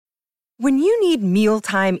When you need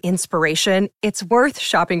mealtime inspiration, it's worth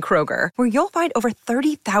shopping Kroger, where you'll find over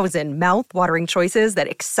 30,000 mouth-watering choices that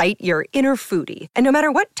excite your inner foodie. And no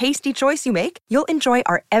matter what tasty choice you make, you'll enjoy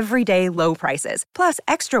our everyday low prices, plus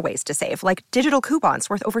extra ways to save, like digital coupons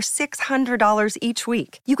worth over $600 each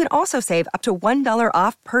week. You can also save up to $1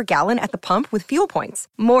 off per gallon at the pump with fuel points.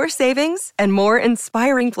 More savings and more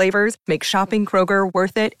inspiring flavors make shopping Kroger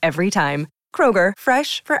worth it every time. Kroger,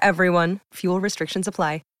 fresh for everyone. Fuel restrictions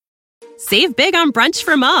apply. Save big on brunch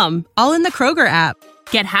for mom, all in the Kroger app.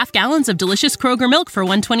 Get half gallons of delicious Kroger milk for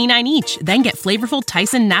 $1.29 each. Then get flavorful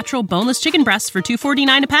Tyson natural boneless chicken breasts for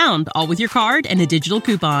 $2.49 a pound, all with your card and a digital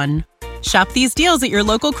coupon. Shop these deals at your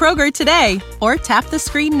local Kroger today, or tap the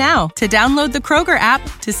screen now to download the Kroger app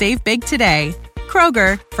to save big today.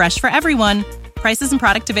 Kroger, fresh for everyone. Prices and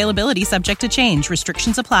product availability subject to change.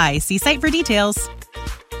 Restrictions apply. See site for details.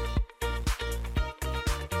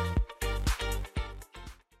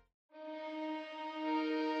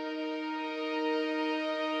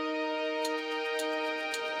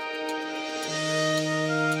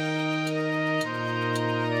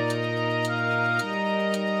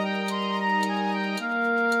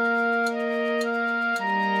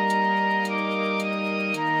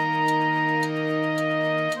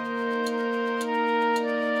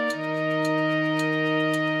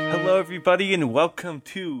 Hello everybody and welcome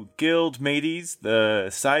to Guild Mateys, the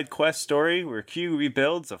side quest story where Q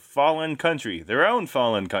rebuilds a fallen country, their own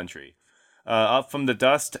fallen country. Up from the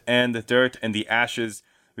dust and the dirt and the ashes,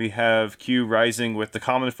 we have Q rising with the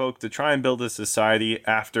common folk to try and build a society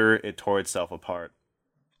after it tore itself apart.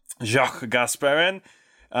 Jacques Gasperin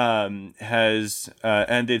has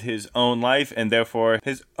ended his own life and therefore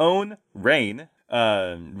his own reign.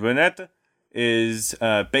 Renette is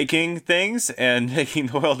baking things and making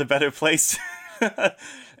the world a better place.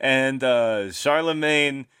 And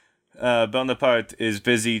Charlemagne Bonaparte is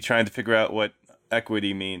busy trying to figure out what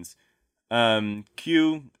equity means.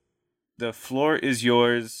 Q, the floor is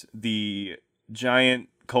yours. The giant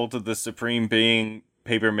cult of the Supreme Being,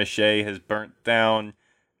 paper mache, has burnt down.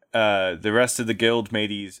 The rest of the guild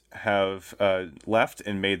mateys have left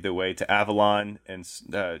and made their way to Avalon and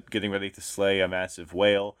getting ready to slay a massive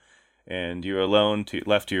whale. And you're alone,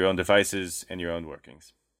 left to your own devices and your own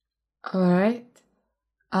workings. All right.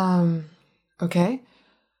 Okay.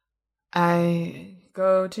 I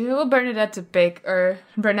go to Bernadette to bake, or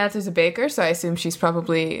Bernadette is a baker, so I assume she's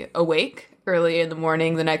probably awake early in the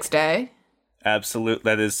morning the next day. Absolute.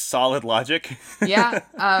 That is solid logic. Yeah.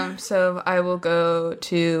 So I will go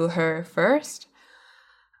to her first,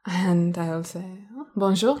 and I will say,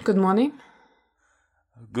 "Bonjour, good morning."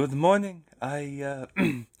 Good morning.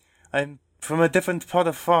 I'm from a different part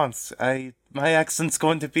of France. My accent's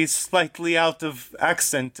going to be slightly out of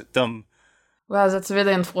accentdom. Well, that's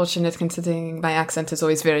really unfortunate considering my accent is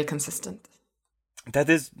always very consistent. That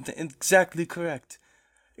is exactly correct.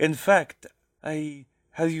 In fact,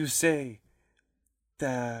 how do you say,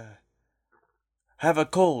 have a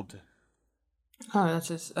cold. Oh, that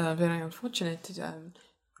is very unfortunate.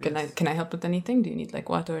 Can I help with anything? Do you need like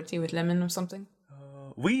water or tea with lemon or something?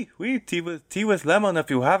 Tea with lemon if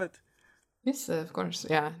you have it. Yes, of course.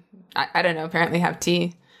 Yeah, I don't know. Apparently, have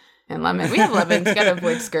tea and lemon. We have lemon to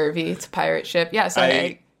avoid scurvy. It's a pirate ship. Yeah, so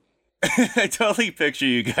I totally picture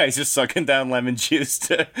you guys just sucking down lemon juice.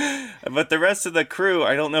 But the rest of the crew,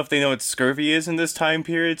 I don't know if they know what scurvy is in this time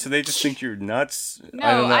period, so they just think you're nuts.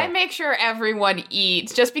 No, I make sure everyone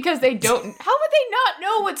eats. Just because they don't, how would they not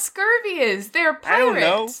know what scurvy is? They're pirates. I don't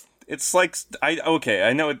know. It's like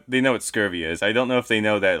I know they know what scurvy is. I don't know if they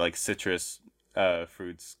know that like citrus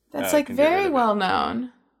fruits. That's like very well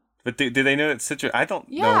known. But do they know that citrus? I don't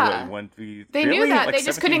know what They really? knew that. Like they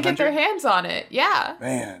just couldn't get their hands on it. Yeah.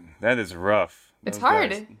 Man, that is rough. It's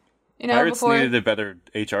hard. Guys. You know, Pirates needed a better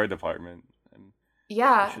HR department.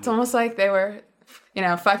 Yeah, it's almost like they were,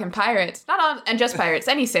 fucking pirates. Not all, and just pirates,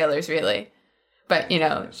 any sailors really. But,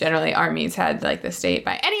 generally armies had like the state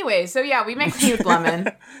by. Anyway, so yeah, we make tea with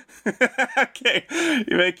lemon. Okay.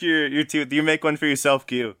 You make your tea. Do you make one for yourself,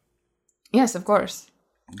 Q? Yes, of course.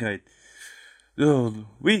 Good.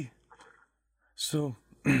 So,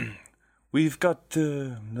 we've got,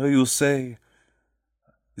 how you say,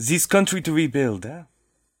 this country to rebuild, eh?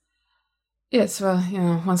 Yes, well,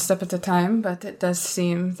 one step at a time, but it does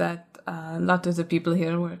seem that a lot of the people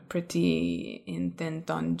here were pretty intent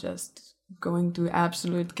on just going to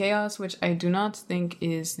absolute chaos, which I do not think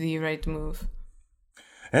is the right move.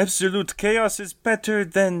 Absolute chaos is better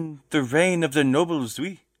than the reign of the nobles,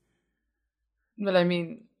 oui? Well, I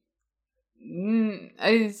mean,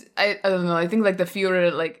 I don't know. I think like the fewer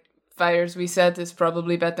fires we set is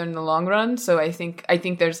probably better in the long run. So I think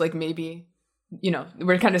there's like maybe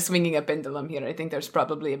we're kind of swinging a pendulum here. I think there's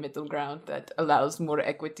probably a middle ground that allows more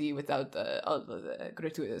equity without all of the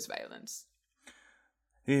gratuitous violence.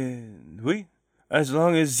 Oui. As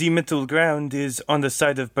long as the middle ground is on the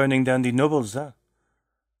side of burning down the nobles, huh?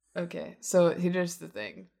 Okay, so here's the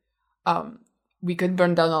thing. We could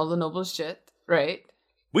burn down all the nobles' shit, right?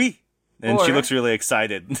 Oui. And she looks really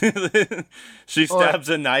excited. She stabs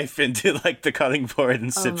a knife into like the cutting board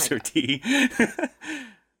and sips her tea.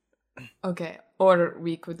 Okay, or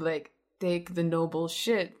we could like take the noble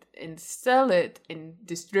shit and sell it and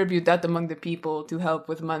distribute that among the people to help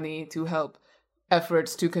with money, to help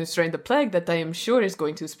efforts to constrain the plague that I am sure is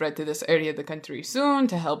going to spread to this area of the country soon,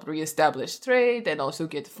 to help reestablish trade and also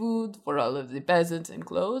get food for all of the peasants and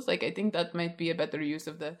clothes. Like, I think that might be a better use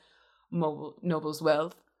of the noble's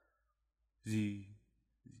wealth. The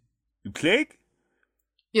plague?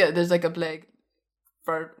 Yeah, there's like a plague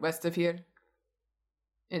far west of here.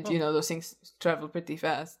 And, those things travel pretty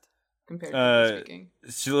fast, comparatively speaking.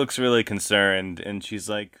 She looks really concerned, and she's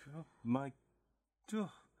like,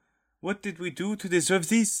 what did we do to deserve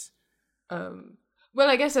this? Well,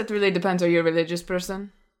 I guess that really depends. Are you a religious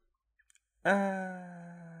person?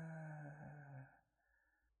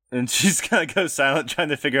 And she's gonna go silent, trying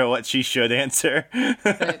to figure out what she should answer.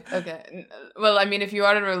 Right, okay. Well, I mean, if you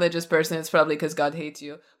are a religious person, it's probably because God hates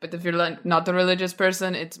you. But if you're not a religious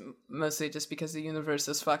person, it's mostly just because the universe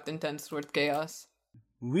is fucked and tends toward chaos.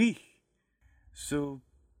 Oui. So,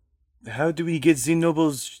 how do we get the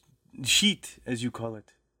nobles' sheet, as you call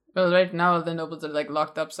it? Well, right now, the nobles are, like,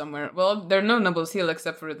 locked up somewhere. Well, there are no nobles here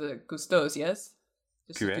except for the Cousteaus, yes?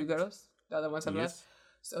 Just the two girls? The other ones have left?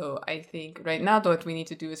 So I think right now what we need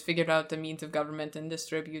to do is figure out the means of government and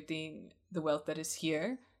distributing the wealth that is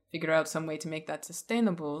here, figure out some way to make that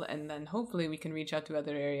sustainable, and then hopefully we can reach out to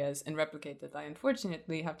other areas and replicate that. I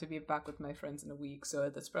unfortunately have to be back with my friends in a week,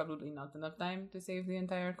 so that's probably not enough time to save the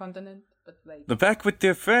entire continent. But back with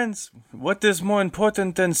their friends? What is more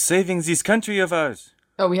important than saving this country of ours?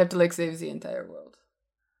 Oh, we have to save the entire world.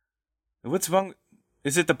 What's wrong?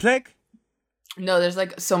 Is it the plague? No, there's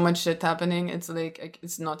so much shit happening. It's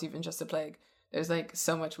it's not even just a plague. There's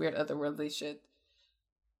so much weird otherworldly shit.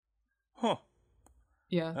 Huh.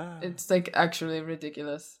 Yeah, it's actually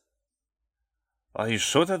ridiculous. I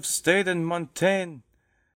should have stayed in Montaigne.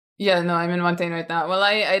 Yeah, no, I'm in Montaigne right now. Well,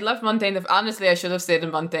 I left Montaigne. Honestly, I should have stayed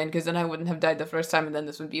in Montaigne because then I wouldn't have died the first time and then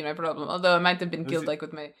this would be my problem. Although I might have been killed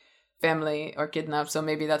with my family or kidnapped, so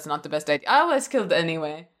maybe that's not the best idea. I was killed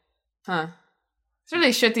anyway. Huh. It's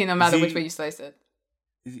really shitty no matter which way you slice it.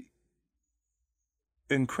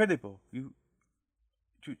 Incredible. You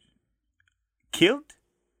killed?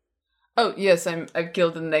 Oh, yes, I've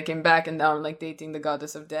killed and I came back and now I'm dating the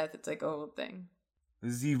goddess of death. It's a whole thing.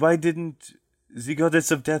 Why didn't the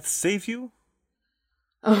goddess of death save you?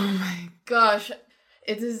 Oh my gosh.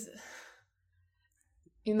 It is...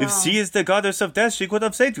 If she is the goddess of death, she could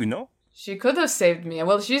have saved you, no? She could have saved me.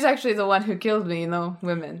 Well, she's actually the one who killed me,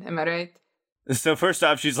 women. Am I right? So first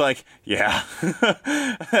off, she's like, yeah.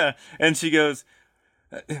 And she goes,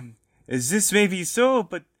 this may be so,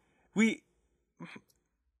 but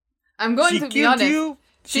I'm going to be honest.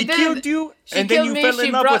 She killed you, and then you fell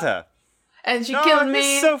in love with her. And she killed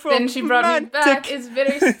me, so then she brought me back. It's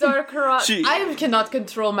very star-crossed. I cannot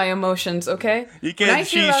control my emotions, okay? You can't.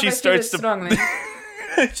 She starts to strongly.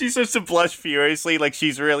 She starts to blush furiously,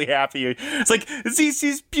 she's really happy. It's this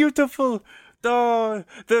is beautiful. The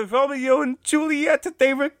Romeo and Juliet,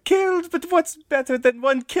 they were killed, but what's better than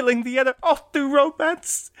one killing the other? Oh, the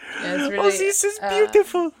romance. Yeah, it's really, this is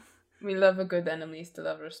beautiful. We love a good enemies to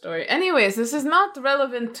lover story. Anyways, this is not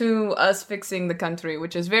relevant to us fixing the country,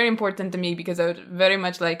 which is very important to me because I would very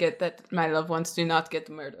much like it that my loved ones do not get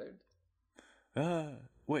murdered.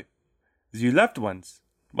 Wait. Your loved ones?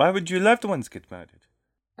 Why would your loved ones get murdered?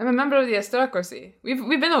 I'm a member of the aristocracy. We've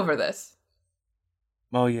been over this.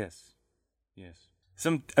 Oh, yes.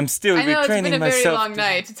 I'm still retraining myself. I know, it's been a very long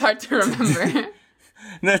night. It's hard to remember.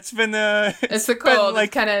 That's been it's the cold.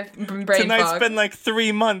 It's kind of brain tonight's fog. Been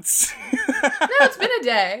 3 months. No, it's been a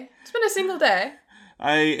day. It's been a single day.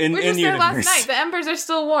 We're just there last night. The embers are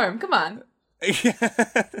still warm. Come on.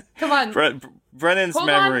 Come on. Brennan's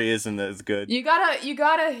memory isn't as good. You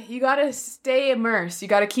gotta stay immersed. You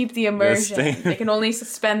gotta keep the immersion. They can only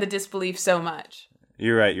suspend the disbelief so much.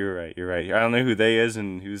 You're right. I don't know who they is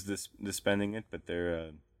and who's dispending it, but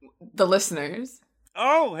they're the listeners.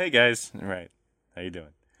 Oh, hey guys. All right. How you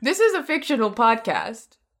doing? This is a fictional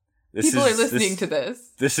podcast. People are listening to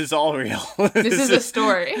this. This is all real. This is a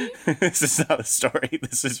story. This is not a story.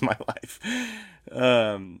 This is my life.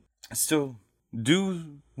 So,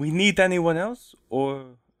 do we need anyone else,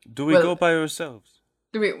 or do we go by ourselves?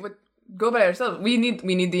 go by ourselves. We need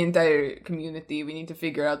the entire community. We need to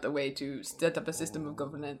figure out a way to set up a system of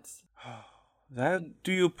governance.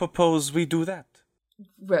 Do you propose we do that?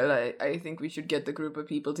 Well, I think we should get the group of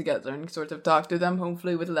people together and sort of talk to them,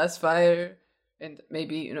 hopefully with less fire, and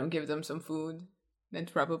maybe, give them some food.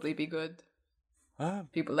 That'd probably be good.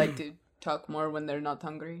 People like to talk more when they're not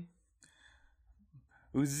hungry.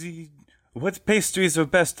 What pastries are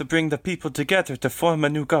best to bring the people together to form a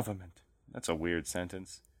new government? That's a weird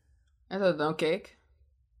sentence. I don't know, cake.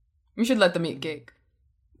 We should let them eat cake.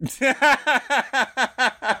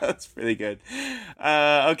 That's pretty good.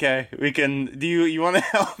 Okay, we can. You want to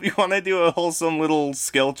help? You want to do a wholesome little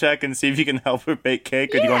skill check and see if you can help her bake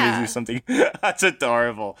cake, or do you want me to do something? That's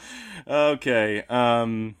adorable. Okay.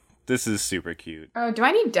 This is super cute. Oh, do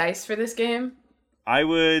I need dice for this game? I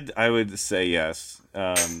would say yes.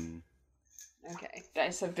 Okay,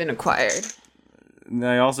 dice have been acquired. And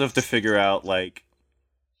I also have to figure out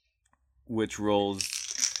which roles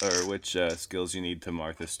or which skills you need to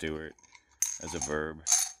Martha Stewart as a verb.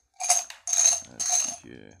 Let's see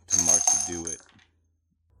here. To Martha do it.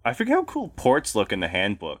 I forget how cool ports look in the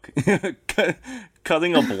handbook.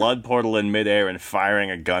 Cutting a blood portal in midair and firing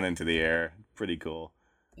a gun into the air. Pretty cool.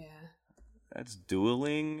 Yeah. That's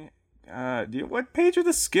dueling. What page are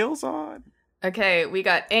the skills on? Okay, we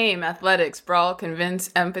got aim, athletics, brawl,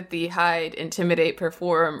 convince, empathy, hide, intimidate,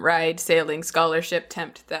 perform, ride, sailing, scholarship,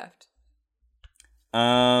 tempt, theft.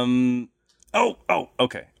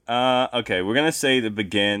 Okay. Okay, we're gonna say to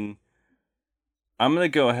begin. I'm gonna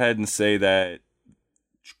go ahead and say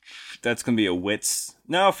that's gonna be a wits.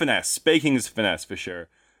 No, finesse. Baking is finesse for sure.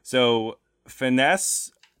 So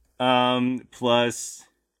finesse, plus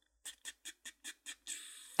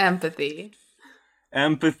empathy.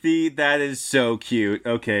 Empathy, that is so cute.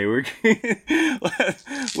 Okay, we're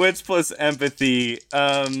wits plus empathy.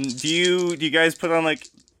 Do you guys put on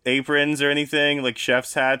aprons or anything, like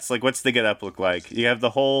chef's hats? What's the get up look like? You have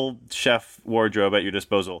the whole chef wardrobe at your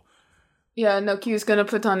disposal. Yeah, no, Q's gonna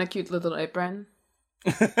put on a cute little apron.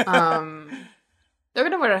 They're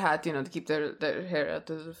gonna wear a hat, to keep their hair out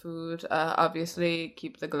of the food. Obviously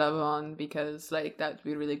keep the glove on because that would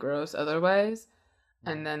be really gross otherwise.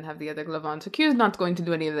 And then have the other glove on. So Q's not going to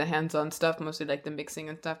do any of the hands-on stuff, mostly the mixing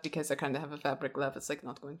and stuff, because I kind of have a fabric glove. It's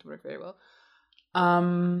not going to work very well.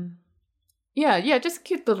 Yeah, just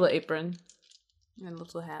cute little apron and a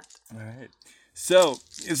little hat. All right. So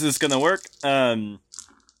is this gonna work? You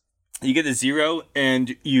get a 0,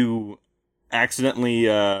 and you accidentally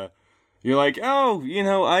you're like, oh,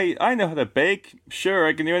 I know how to bake. Sure,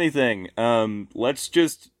 I can do anything. Let's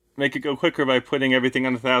just make it go quicker by putting everything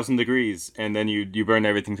on 1,000 degrees, and then you burn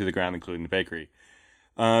everything to the ground, including the bakery.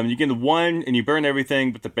 You get a 1, and you burn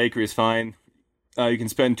everything, but the bakery is fine. You can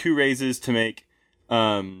spend 2 raises to make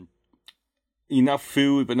enough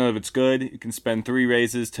food, but none of it's good. You can spend 3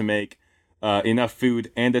 raises to make enough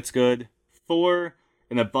food, and it's good. 4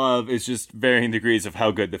 and above is just varying degrees of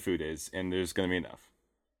how good the food is, and there's going to be enough.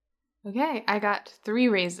 Okay, I got 3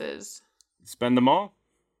 raises. Spend them all?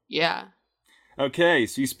 Yeah. Okay,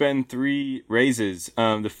 so you spend 3 raises.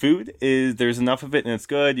 The food there's enough of it and it's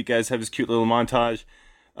good. You guys have this cute little montage.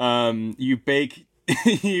 You bake,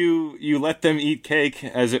 you let them eat cake,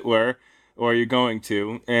 as it were, or you're going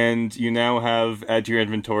to, and you now have add to your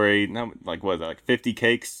inventory, 50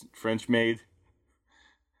 cakes, French made?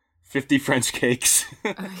 50 French cakes.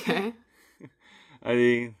 Okay.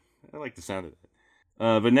 I like the sound of it.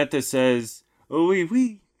 Vanetta says, oh,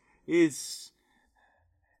 oui, it's,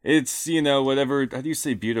 whatever. How do you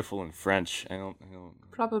say beautiful in French? I don't.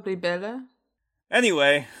 Probably belle.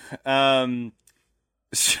 Anyway,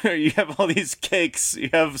 sure, you have all these cakes. You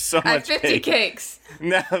have so much 50 cakes.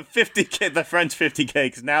 Now, the French 50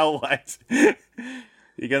 cakes. Now what?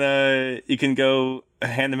 You can go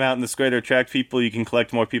hand them out in the square to attract people. You can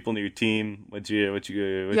collect more people in your team.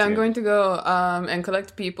 I'm going to go and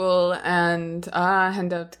collect people and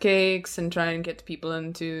hand out cakes and try and get people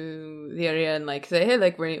into the area and say,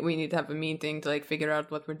 hey, we need to have a meeting to figure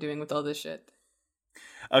out what we're doing with all this shit.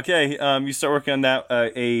 Okay, you start working on that.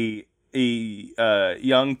 A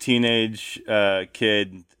young teenage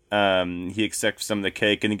kid, he accepts some of the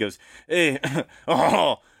cake and he goes, hey,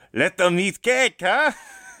 let them eat cake, huh?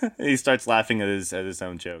 He starts laughing at his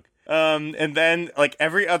own joke. And then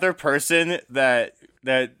every other person that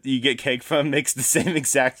you get cake from makes the same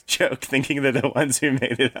exact joke, thinking they're the ones who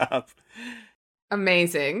made it up.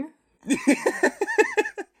 Amazing.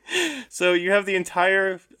 So you have the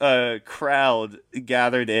entire crowd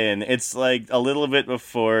gathered in. It's a little bit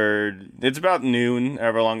before, it's about noon,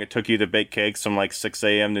 however long it took you to bake cakes, from 6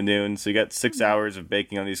 a.m. to noon. So you got 6 hours of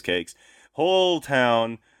baking on these cakes. Whole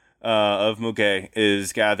town of Muge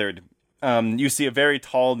is gathered. you see a very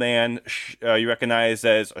tall man you recognize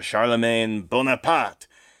as Charlemagne Bonaparte.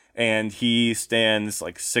 And he stands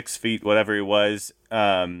like 6 feet, whatever he was,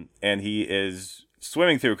 and he is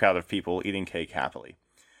swimming through a crowd of people, eating cake happily.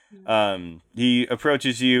 He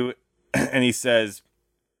approaches you, and he says,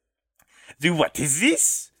 "What is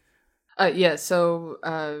this?" Yeah, so,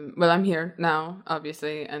 well, I'm here now,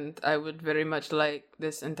 obviously, and I would very much like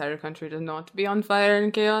this entire country to not be on fire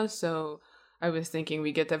and chaos, so I was thinking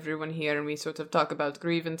we get everyone here and we sort of talk about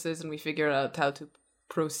grievances and we figure out how to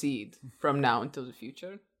proceed from now until the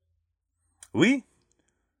future. Oui.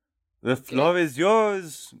 The floor is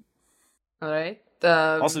yours. All right.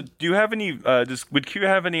 Also, do you have any, would Q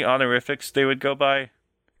have any honorifics they would go by?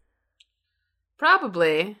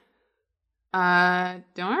 Probably. Don't I have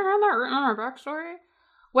that written on our backstory?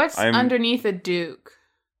 What's underneath a duke?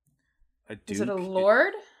 A duke? Is it a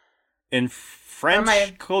lord? In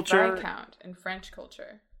French culture? Viscount in French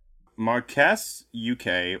culture. Marquess,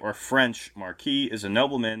 UK, or French marquis is a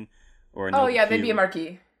nobleman or a noble. Oh, yeah, they'd be a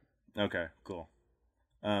marquis. Okay, cool.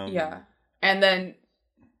 Yeah. And then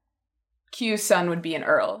Q's son would be an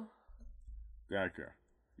earl. Gotcha.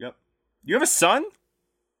 Yep. You have a son?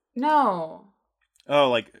 No. Oh,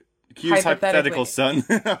 like Q's hypothetical son.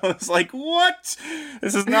 I was like, what?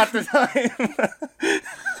 This is not the time.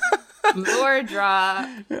 Lord draw.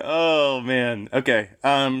 Oh, man. Okay.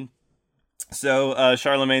 So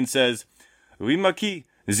Charlemagne says, "Oui, Marquis,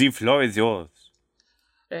 the floor is yours."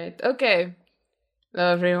 Right. Okay.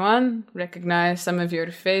 Hello, everyone. Recognize some of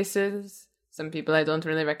your faces. Some people I don't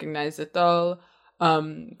really recognize at all.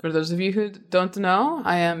 For those of you who don't know,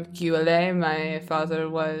 I am QLA. My father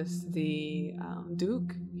was the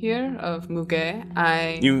Duke here of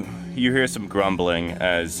Muge. You hear some grumbling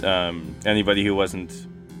as anybody who wasn't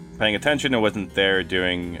paying attention or wasn't there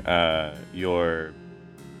during your...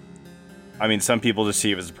 I mean, some people just see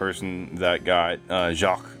you as a person that got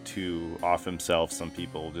Jacques to off himself. Some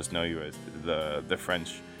people just know you as the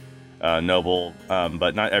French noble,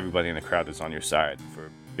 but not everybody in the crowd is on your side for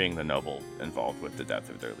being the noble involved with the death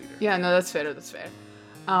of their leader. Yeah, no, that's fair.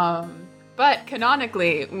 But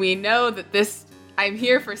canonically, we know that I'm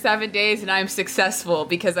here for 7 days and I'm successful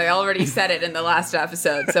because I already said it in the last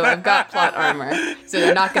episode. So I've got plot armor. So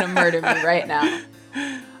they're not going to murder me right now.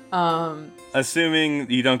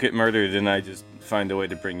 Assuming you don't get murdered, and I just find a way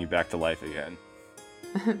to bring you back to life again.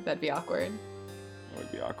 That'd be awkward. That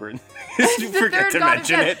would be awkward. You forget to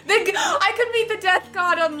mention it. I could meet the death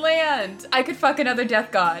god on land. I could fuck another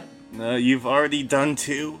death god. No, you've already done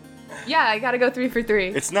 2. Yeah, I gotta go 3 for 3.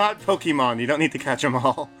 It's not Pokemon. You don't need to catch them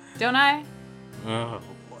all. Don't I? Oh,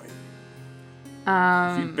 boy.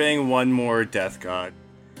 If you bang one more death god...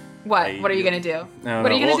 What? What are you gonna do?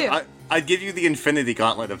 What are you gonna do? I'd give you the Infinity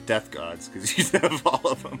Gauntlet of Death Gods, because you have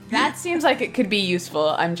all of them. That seems like it could be useful,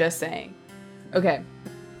 I'm just saying. Okay.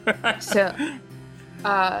 So,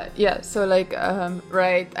 right,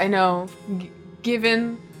 I know,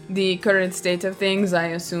 given the current state of things, I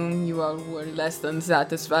assume you all were less than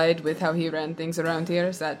satisfied with how he ran things around here,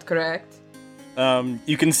 is that correct?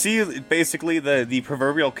 You can see, basically, the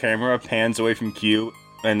proverbial camera pans away from Q,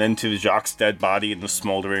 and then to Jacques' dead body and the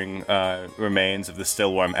smoldering remains of the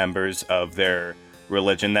still warm embers of their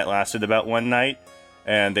religion that lasted about one night.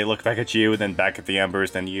 And they look back at you, then back at the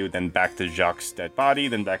embers, then you, then back to Jacques' dead body,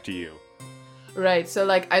 then back to you. Right, so,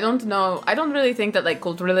 I don't know. I don't really think that,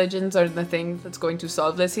 cult religions are the thing that's going to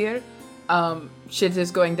solve this here. Shit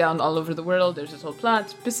is going down all over the world. There's this whole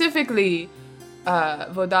plot. Specifically,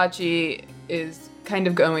 Vodacce is kind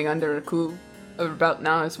of going under a coup about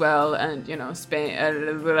now as well, and Spain,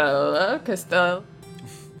 Castile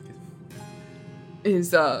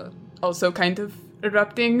is also kind of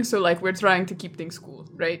erupting, so we're trying to keep things cool,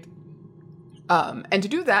 right? And to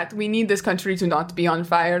do that, we need this country to not be on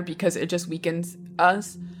fire because it just weakens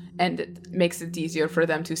us, and it makes it easier for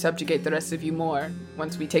them to subjugate the rest of you more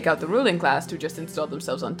once we take out the ruling class to just install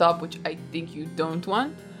themselves on top, which I think you don't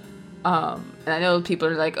want. And I know people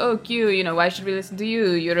are like, oh, Q, why should we listen to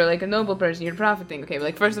you? You're a noble person, you're profiting. Okay,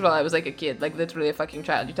 but first of all, I was a kid, literally a fucking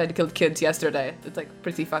child. You tried to kill kids yesterday. It's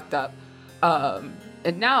pretty fucked up.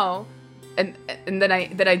 And now, and then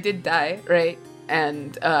I did die, right?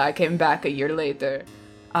 And I came back a year later.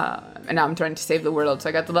 And now I'm trying to save the world, so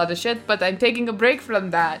I got a lot of shit, but I'm taking a break from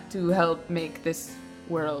that to help make this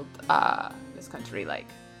world, this country,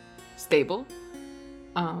 stable.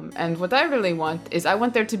 And what I really want is I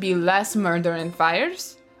want there to be less murder and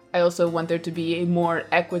fires. I also want there to be a more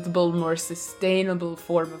equitable, more sustainable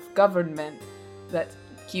form of government that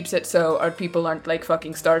keeps it so our people aren't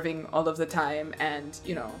fucking starving all of the time and,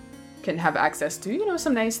 can have access to,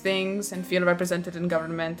 some nice things and feel represented in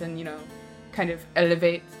government and, kind of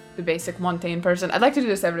elevate the basic Montaigne person. I'd like to do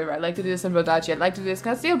this everywhere. I'd like to do this in Rodaci. I'd like to do this in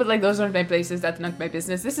Castile, but like those aren't my places. That's not my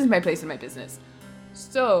business. This is my place and my business.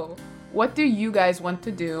 So, what do you guys want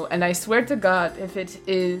to do? And I swear to God, if it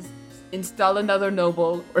is install another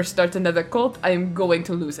noble or start another cult, I am going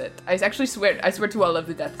to lose it. I swear to all of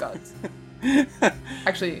the death gods.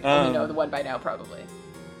 Actually, only know the one by now, probably.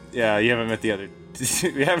 Yeah, you haven't met the other.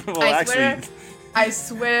 We haven't. Well, I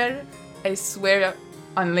swear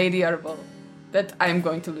on Lady Arbol that I'm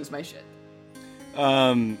going to lose my shit.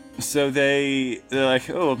 So they're like,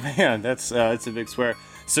 oh man, that's a big swear.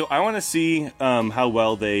 So I want to see how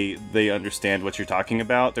well they understand what you're talking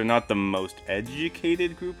about. They're not the most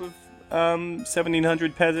educated group of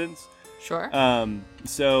 1700 peasants. Sure.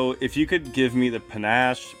 So if you could give me the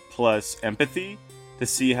panache plus empathy to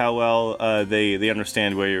see how well they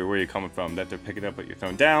understand where you're coming from, that they're picking up what you're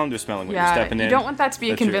throwing down, they're smelling what you're stepping in. You don't want that to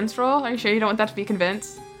be a convince roll? Are you sure you don't want that to be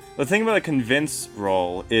convince? The thing about a convince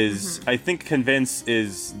roll is, I think convince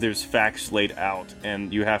is there's facts laid out,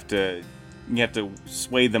 and you have to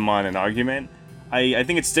sway them on an argument. I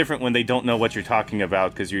think it's different when they don't know what you're talking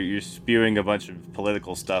about, because you're spewing a bunch of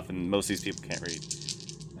political stuff, and most of these people can't read.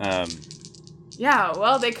 Yeah,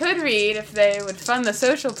 well, they could read if they would fund the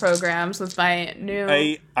social programs with my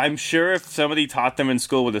new... I'm sure if somebody taught them in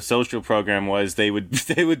school what a social program was, they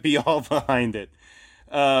would be all behind it.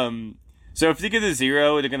 So if you get a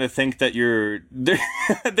 0, they're gonna think that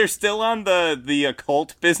they're still on the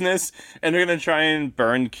occult business, and they're gonna try and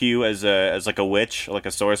burn Q as like a witch, like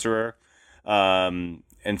a sorcerer.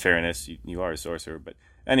 In fairness, you are a sorcerer, but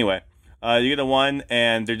anyway, you get a 1,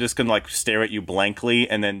 and they're just gonna like stare at you blankly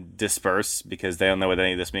and then disperse because they don't know what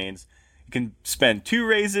any of this means. You can spend 2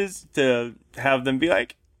 raises to have them be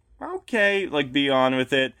like, okay, like be on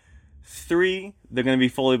with it. 3, they're going to be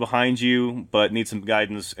fully behind you, but need some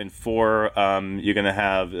guidance. And 4, you're going to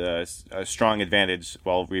have a strong advantage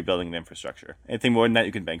while rebuilding the infrastructure. Anything more than that,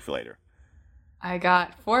 you can bank for later. I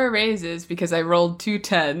got 4 raises because I rolled 2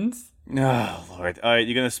 10s. Oh, Lord. All right,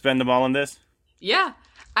 you're going to spend them all on this? Yeah.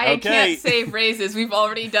 I can't save raises. We've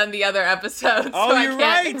already done the other episodes, so I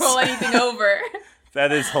can't roll anything over.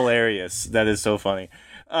 That is hilarious. That is so funny.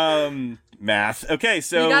 Math. Okay,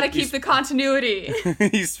 so... You gotta keep the continuity.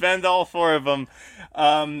 You spend all 4 of them.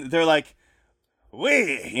 They're like,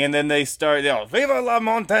 oui! And then they start, Vive la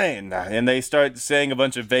montagne! And they start saying a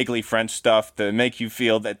bunch of vaguely French stuff to make you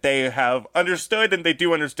feel that they have understood and they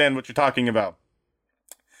do understand what you're talking about.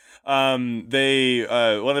 One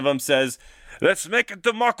of them says, let's make a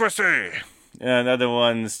democracy! And another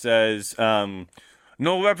one says,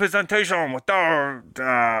 no representation without,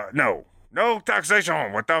 no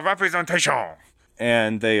taxation without representation.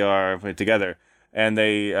 And they are put together. And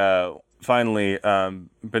they finally,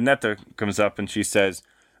 Benetta comes up and she says,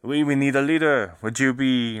 we need a leader. Would you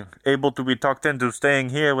be able to be talked into staying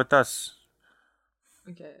here with us?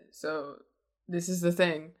 Okay, so this is the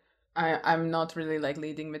thing. I'm not really like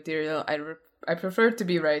leading material. I prefer to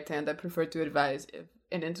be right hand. I prefer to advise.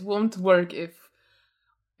 And it won't work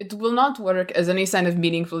it will not work as any sign of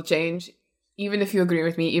meaningful change, even if you agree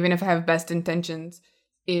with me, even if I have best intentions,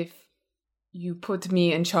 if you put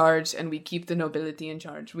me in charge and we keep the nobility in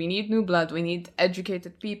charge. We need new blood, we need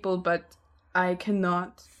educated people, but I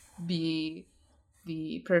cannot be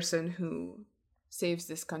the person who saves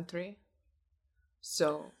this country.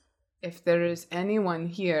 So, if there is anyone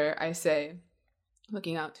here, I say,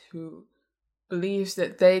 looking out, who believes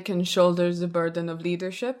that they can shoulder the burden of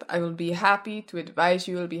leadership, I will be happy to advise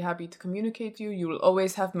you, I'll be happy to communicate to you. You will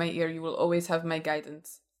always have my ear, you will always have my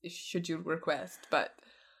guidance, should you request. But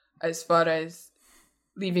as far as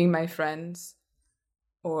leaving my friends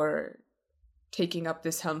or taking up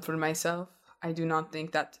this helm for myself, I do not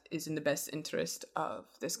think that is in the best interest of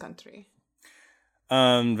this country.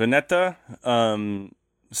 Venetta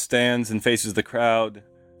stands and faces the crowd.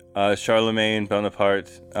 Charlemagne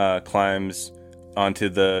Bonaparte climbs onto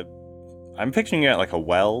the... I'm picturing it like a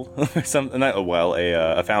well or something. Not a well,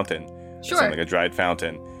 a fountain. Sure. Something like a dried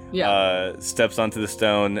fountain. Yeah. Steps onto the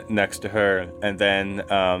stone next to her, and then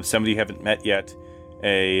somebody you haven't met yet,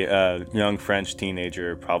 a young French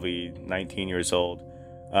teenager, probably 19 years old,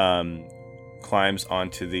 climbs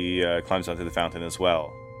onto the fountain as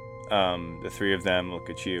well. The 3 of them look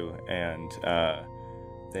at you, and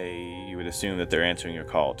you would assume that they're answering your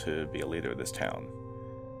call to be a leader of this town.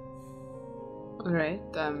 Alright,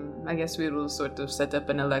 I guess we will sort of set up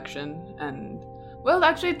an election, and... Well,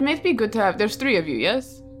 actually, it might be good to have... There's 3 of you,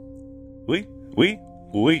 yes? Oui.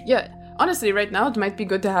 Yeah, honestly, right now, it might be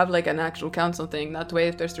good to have, like, an actual council thing. That way,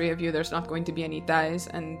 if there's 3 of you, there's not going to be any ties,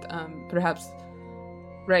 and perhaps...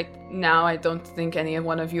 Right now, I don't think any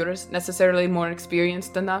one of you is necessarily more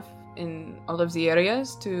experienced enough in all of the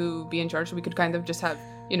areas to be in charge. We could kind of just have,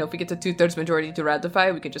 if we get a 2/3 majority to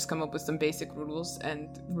ratify, we could just come up with some basic rules and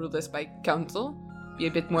rule this by council. Be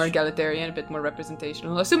a bit more egalitarian, a bit more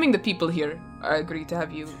representational, assuming the people here agree to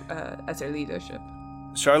have you as their leadership.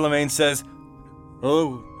 Charlemagne says,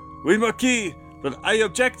 "Oh, oui, Marquis, but I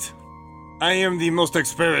object. I am the most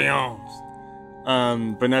experienced."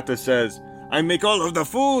 Bernetta says, "I make all of the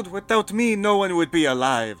food. Without me, no one would be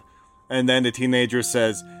alive." And then the teenager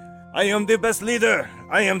says, "I am the best leader.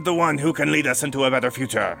 I am the one who can lead us into a better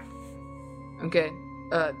future." Okay,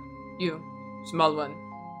 you, small one,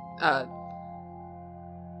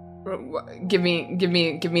 give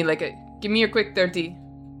me your quick 30.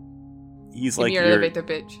 He's give like me your elevator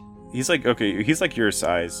pitch. He's like your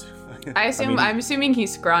size. I'm assuming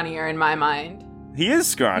he's scrawnier in my mind. He is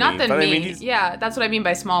scrawny. Not than but me. I mean, he's... Yeah, that's what I mean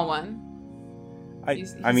by small one.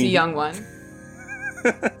 He's a young one.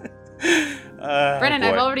 Brennan,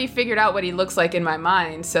 I've already figured out what he looks like in my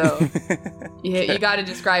mind, so you got to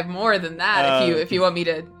describe more than that if you want me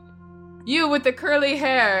to. You with the curly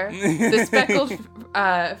hair, the speckled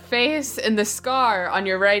face, and the scar on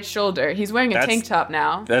your right shoulder. He's wearing a tank top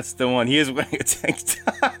now. That's the one. He is wearing a tank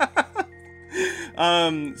top.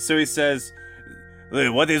 So he says,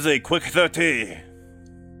 "What is a quick 30?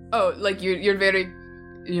 Oh, like you're very,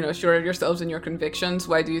 sure of yourselves and your convictions.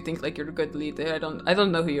 Why do you think like you're a good leader? I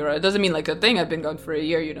don't know who you are. It doesn't mean like a thing. I've been gone for a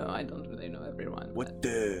year. I don't really know everyone.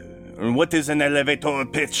 What is an elevator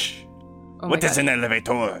pitch? What is an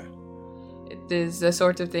elevator? It is the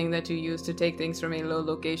sort of thing that you use to take things from a low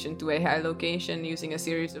location to a high location using a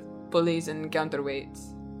series of pulleys and counterweights."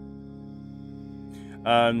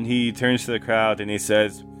 He turns to the crowd and he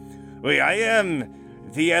says, I am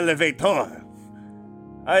the elevator.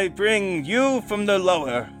 I bring you from the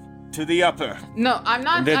lower to the upper. No, I'm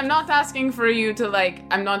not. I'm not asking for you to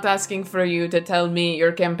I'm not asking for you to tell me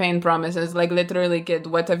your campaign promises. Like literally, kid,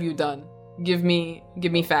 what have you done? Give me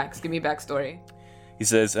facts. Give me backstory. He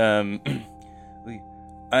says,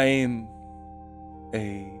 I am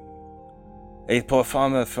a poor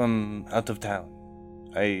farmer from out of town.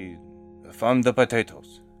 I farm the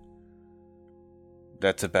potatoes.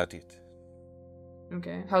 That's about it.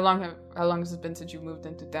 Okay. How long has it been since you moved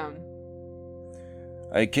into town?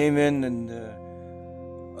 I came in and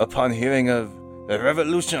upon hearing of the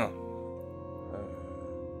revolution,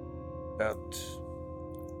 about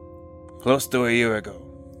close to a year ago.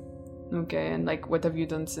 Okay, and what have you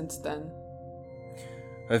done since then?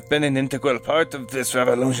 I've been an integral part of this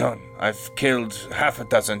revolution. I've killed half a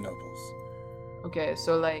dozen nobles. Okay,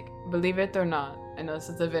 so believe it or not, I know this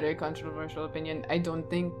is a very controversial opinion, I don't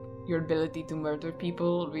think your ability to murder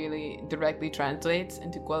people really directly translates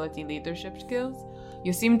into quality leadership skills.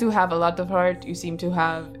 You seem to have a lot of heart, you seem to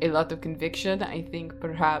have a lot of conviction. I think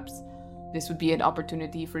perhaps this would be an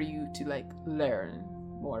opportunity for you to learn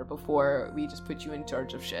more before we just put you in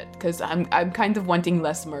charge of shit. Because I'm kind of wanting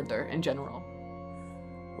less murder in general.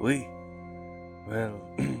 Well,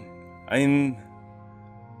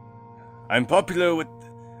 I'm popular with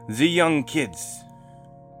the young kids.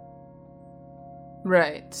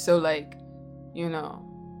 Right, so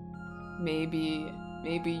maybe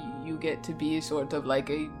you get to be sort of like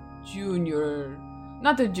a junior,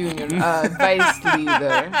 not a junior, vice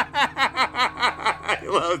leader. I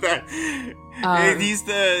love that. He's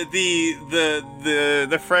the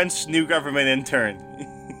French new government intern.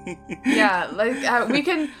 Yeah, we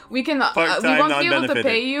won't be able to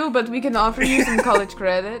pay you, but we can offer you some college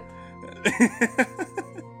credit.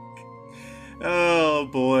 Oh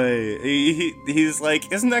boy, he's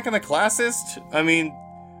like, isn't that kind of classist? I mean,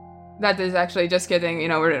 that is actually just kidding.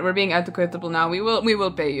 We're being equitable now. We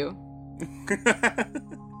will pay you.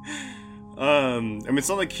 It's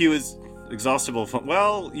not like he was exhaustible.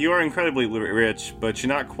 Well, you are incredibly rich, but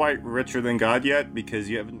you're not quite richer than God yet because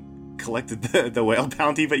you haven't collected the whale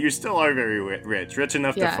bounty. But you still are very rich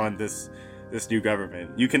enough to fund this new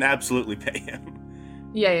government. You can absolutely pay him.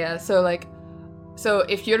 Yeah. So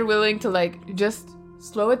if you're willing to just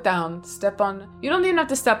slow it down, you don't even have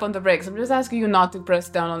to step on the brakes. I'm just asking you not to press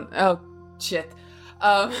down on. Oh shit.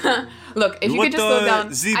 Look, if you could just slow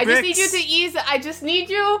down. I just need you to ease. I just need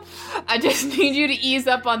you to ease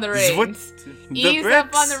up on the reins. Ease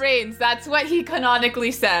up on the reins. That's what he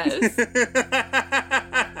canonically says.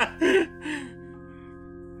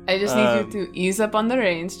 I just need you to ease up on the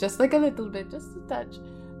reins, just a little bit, just a touch.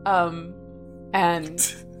 And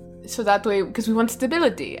so that way, because we want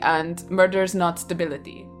stability, and murder is not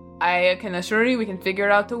stability. I can assure you we can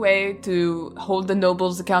figure out a way to hold the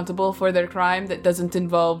nobles accountable for their crime that doesn't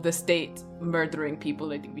involve the state murdering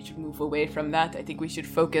people. I think we should move away from that. I think we should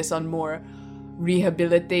focus on more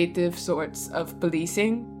rehabilitative sorts of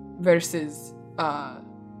policing versus,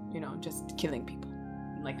 just killing people,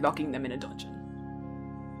 like locking them in a dungeon.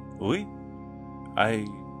 Oui.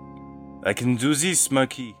 I can do this,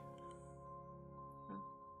 Marquis.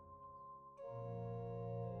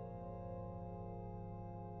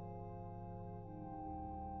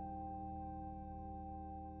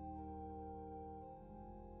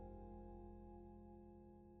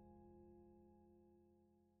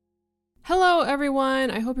 Hello,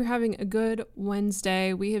 everyone. I hope you're having a good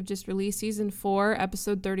Wednesday. We have just released season 4,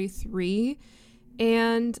 episode 33.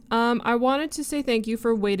 And I wanted to say thank you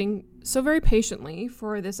for waiting so very patiently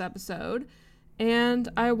for this episode. And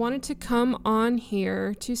I wanted to come on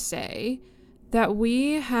here to say that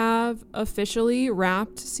we have officially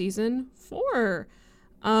wrapped season 4.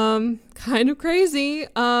 Kind of crazy.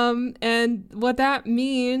 And what that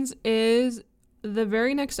means is the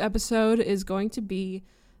very next episode is going to be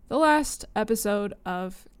the last episode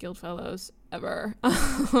of Guildfellows ever.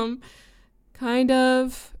 Kind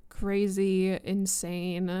of crazy,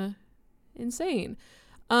 insane.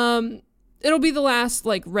 It'll be the last,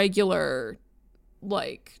 regular,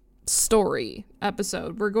 story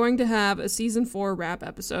episode. We're going to have a season 4 wrap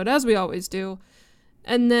episode, as we always do.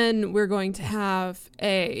 And then we're going to have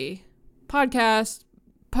a podcast,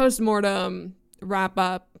 post-mortem, wrap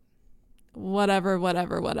up,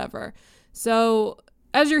 whatever. So,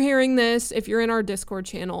 as you're hearing this, if you're in our Discord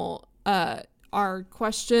channel, our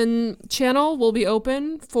question channel will be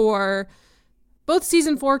open for both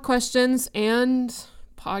season 4 questions and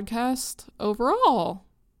podcast overall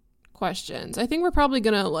questions. I think we're probably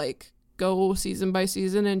gonna go season by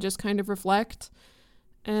season and just kind of reflect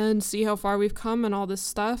and see how far we've come and all this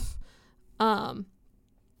stuff. But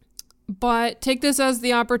take this as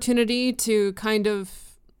the opportunity to kind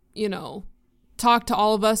of, talk to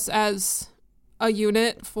all of us as a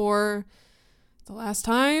unit for the last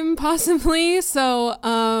time, possibly. So,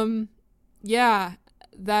 yeah,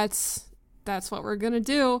 that's what we're gonna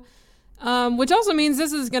do. Which also means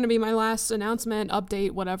this is gonna be my last announcement, update,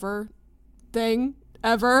 whatever thing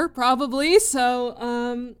ever, probably.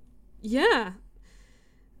 So, yeah.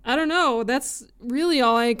 I don't know. That's really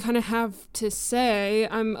all I kind of have to say.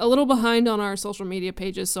 I'm a little behind on our social media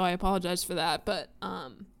pages, so I apologize for that. But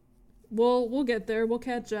we'll get there. We'll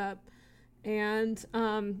catch up. And,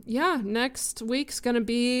 next week's gonna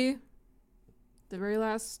be the very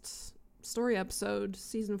last story episode,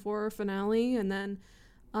 season 4 finale, and then,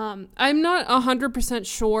 I'm not 100%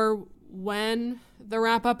 sure when the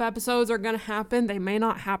wrap-up episodes are gonna happen. They may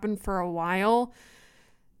not happen for a while,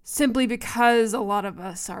 simply because a lot of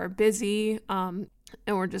us are busy, and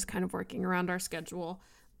we're just kind of working around our schedule.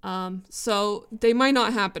 So they might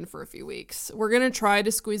not happen for a few weeks. We're gonna try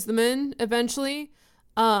to squeeze them in eventually.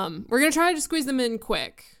 We're going to try to squeeze them in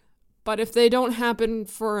quick, but if they don't happen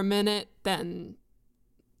for a minute, then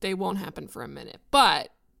they won't happen for a minute, but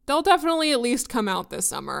they'll definitely at least come out this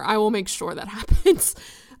summer. I will make sure that happens.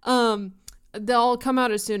 They'll come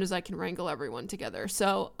out as soon as I can wrangle everyone together.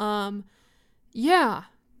 So, yeah,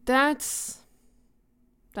 that's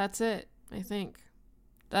it. I think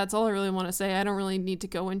that's all I really want to say. I don't really need to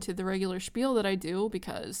go into the regular spiel that I do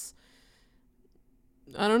because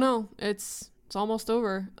I don't know. It's almost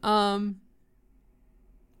over.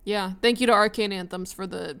 Yeah, thank you to Arcane Anthems for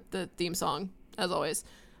the theme song, as always.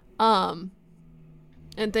 And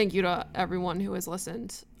thank you to everyone who has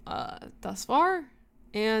listened thus far.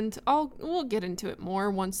 And we'll get into it more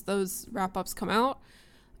once those wrap-ups come out.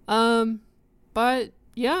 But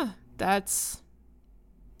yeah, that's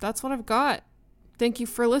what I've got. Thank you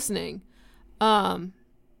for listening.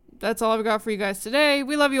 That's all I've got for you guys today.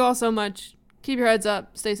 We love you all so much. Keep your heads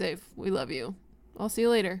up. Stay safe. We love you. I'll see you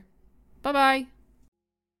later. Bye-bye.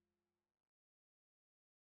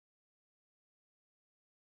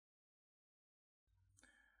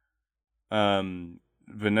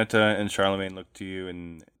 Venetta and Charlemagne look to you,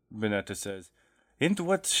 and Venetta says, "And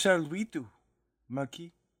what shall we do,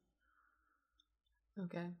 Marquis?"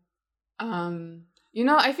 Okay.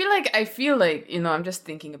 I feel like, I'm just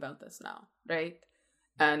thinking about this now, right?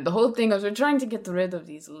 And the whole thing is we're trying to get rid of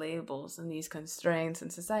these labels and these constraints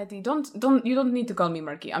in society. You don't need to call me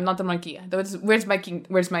Marquis. I'm not a Marquis. Where's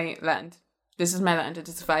my land? This is my land. It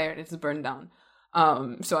is fired. It is burned down.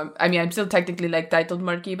 So I'm still technically titled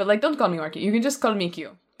Marquis, but don't call me Marquis. You can just call me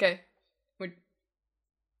Q. Okay?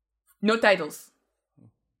 No titles.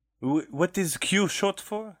 What is Q short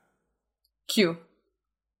for? Q.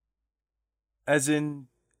 As in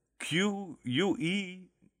Q-U-E-U-E?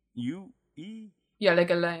 Yeah,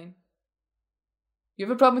 like a line. You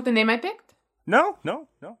have a problem with the name I picked? No.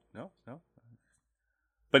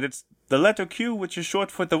 But it's the letter Q, which is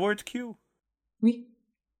short for the word Q. Oui.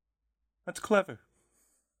 That's clever.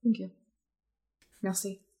 Thank you.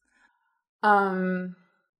 Merci.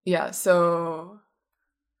 Yeah, so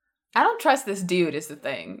I don't trust this dude is the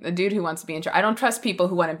thing. The dude who wants to be in charge. I don't trust people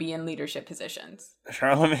who want to be in leadership positions.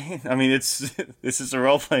 Charlemagne, I mean, this is a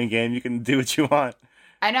role-playing game. You can do what you want.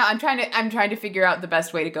 I know, I'm trying to figure out the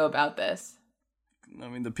best way to go about this. I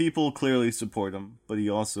mean, the people clearly support him, but he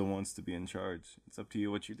also wants to be in charge. It's up to you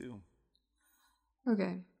what you do.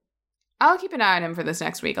 Okay. I'll keep an eye on him for this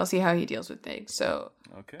next week. I'll see how he deals with things. So,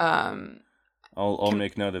 okay. I'll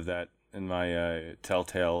make note of that in my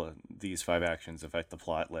telltale these 5 actions affect the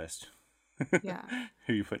plot list. Yeah.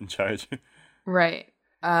 Who you put in charge. Right.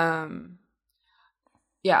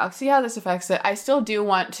 Yeah, I'll see how this affects it. I still do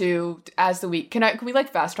want to, as the week, can we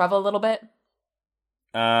like fast travel a little bit?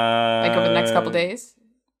 Like over the next couple days?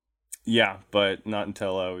 Yeah, but not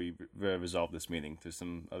until we resolve this meeting. There's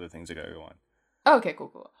some other things that gotta go on. Oh, okay,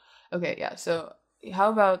 cool. Okay, yeah, so how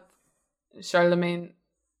about, Charlemagne,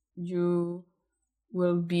 you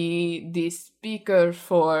will be the speaker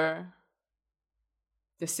for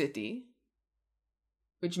the city,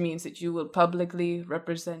 which means that you will publicly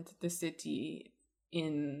represent the city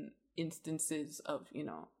in instances of,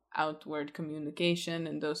 outward communication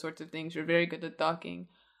and those sorts of things. You're very good at talking,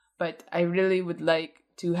 but I really would like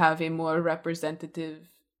to have a more representative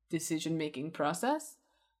decision-making process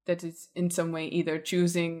that is in some way either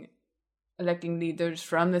electing leaders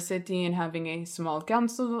from the city and having a small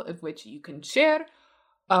council of which you can share,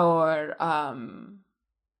 or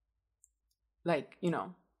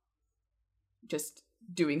just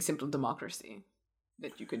doing simple democracy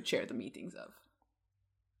that you could chair the meetings of.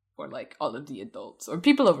 Or like all of the adults or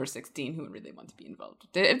people over 16 who really want to be involved.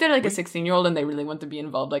 If they're like a 16-year-old and they really want to be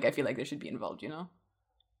involved, like I feel like they should be involved,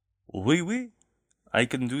 Oui, I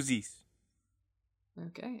can do this.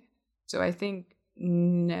 Okay. So I think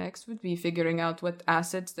next would be figuring out what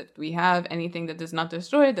assets that we have, anything that is not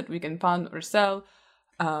destroyed that we can pawn or sell,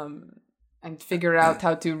 and figure out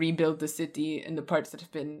how to rebuild the city in the parts that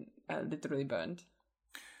have been literally burned.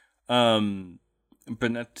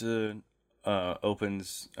 Burnett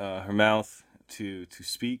opens her mouth to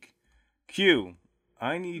speak. Q,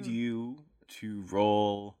 I need you to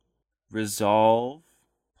roll resolve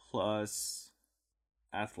plus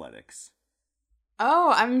athletics.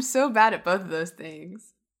 Oh, I'm so bad at both of those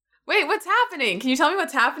things. Wait, what's happening? Can you tell me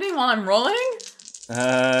what's happening while I'm rolling?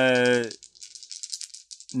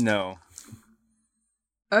 No.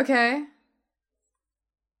 Okay.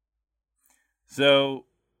 So,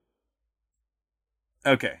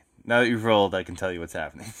 okay. Now that you've rolled, I can tell you what's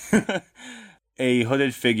happening. A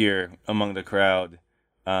hooded figure among the crowd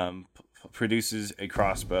produces a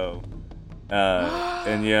crossbow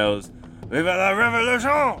and yells, "Vive la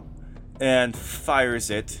revolution!" and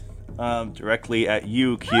fires it directly at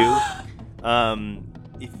you, Q.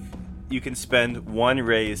 If you can spend 1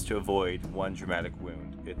 raise to avoid 1 dramatic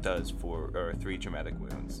wound. It does 3 dramatic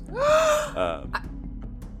wounds. I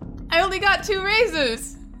only got 2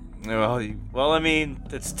 raises. Well, I mean,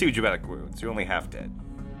 that's 2 dramatic wounds. You're only half dead.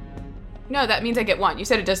 No, that means I get 1. You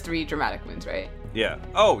said it does 3 dramatic wounds, right? Yeah.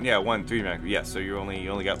 Oh, yeah, 3 dramatic. Yeah, so you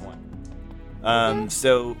only got 1.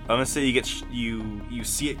 So I'm gonna say you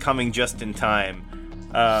see it coming just in time.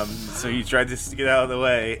 So you try to get out of the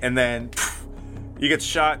way, and then you get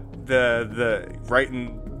shot the right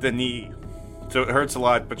in the knee. So it hurts a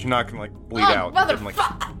lot, but you're not gonna bleed out.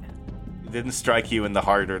 It didn't strike you in the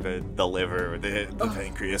heart or the liver or the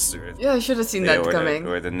pancreas or I should have seen that coming.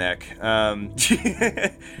 Or the neck.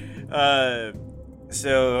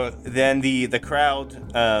 So then the crowd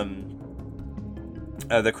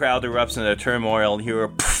erupts into turmoil. You hear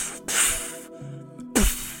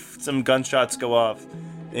some gunshots go off,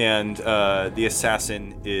 and the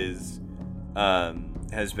assassin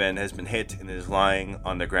has been hit and is lying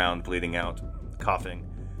on the ground, bleeding out, coughing.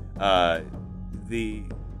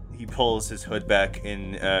 He pulls his hood back,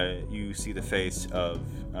 and you see the face of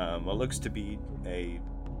what looks to be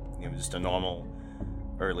just a normal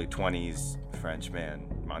early 20s French man,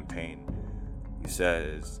 Montaigne. He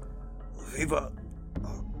says, "Vive la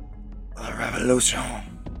revolution,"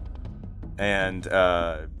 and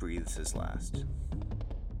breathes his last.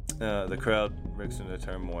 The crowd breaks into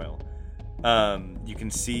turmoil. You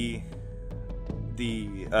can see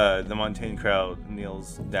the Montaigne crowd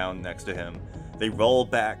kneels down next to him. They roll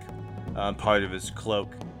back part of his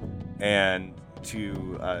cloak and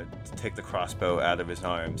to take the crossbow out of his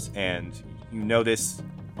arms, and you notice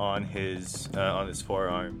on his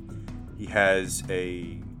forearm he has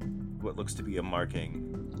what looks to be a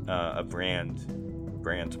marking, a brand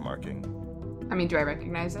marking. I mean, do I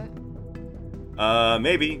recognize it?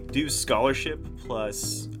 Maybe do scholarship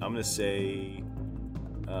plus, I'm gonna say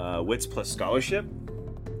wits plus scholarship.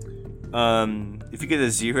 If you get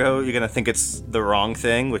a 0, you're gonna think it's the wrong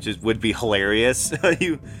thing, which would be hilarious.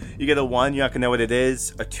 you get a 1, you're not gonna know what it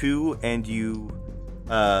is. A 2, and you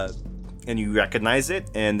recognize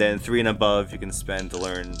it, and then 3 and above you can spend to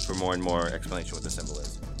learn for more and more explanation what the symbol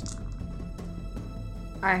is.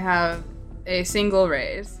 I have a single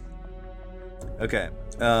raise. Okay.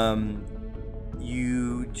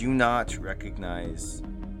 You do not recognize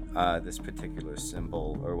this particular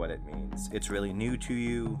symbol or what it means. It's really new to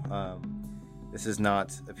you. This is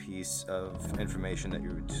not a piece of information that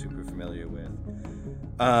you're super familiar with.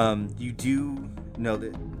 You do know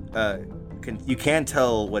that you can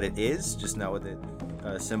tell what it is, just not what it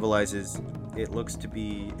symbolizes. It looks to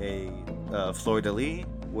be a fleur-de-lis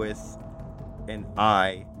with an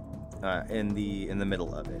eye in the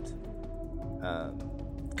middle of it.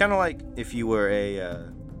 Kind of like if you were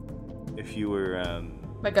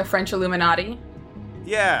Like a French Illuminati?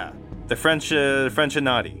 Yeah, the French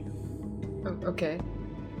Illuminati. Oh, okay.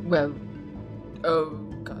 Well, oh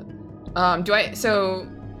god. So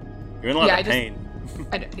You're in a lot of pain.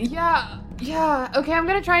 Yeah. Okay, I'm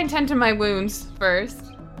gonna try and tend to my wounds first.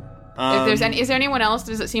 Is there anyone else?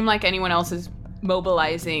 Does it seem like anyone else is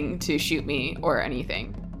mobilizing to shoot me or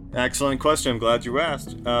anything? Excellent question. I'm glad you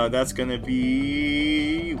asked. That's gonna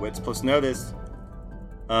be wits plus notice.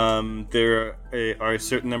 There are a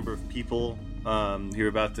certain number of people who are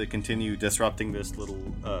about to continue disrupting this little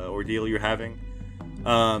ordeal you're having.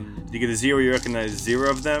 You get a 0, you recognize 0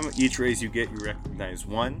 of them. Each raise you get, you recognize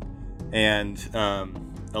 1. And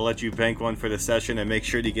I'll let you bank 1 for the session and make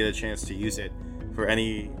sure to get a chance to use it for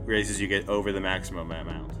any raises you get over the maximum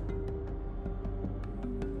amount.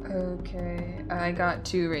 Okay, I got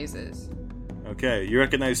 2 raises. Okay, you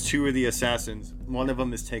recognize 2 of the assassins. One of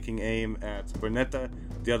them is taking aim at Bernetta.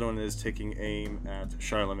 The other one is taking aim at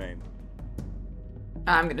Charlemagne.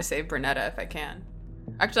 I'm gonna save Bernetta if I can.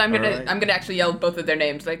 Actually, I'm gonna actually yell both of their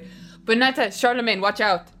names, like Bernetta, Charlemagne, watch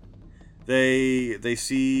out. They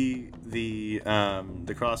see the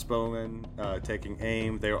crossbowmen taking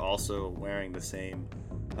aim. They're also wearing the same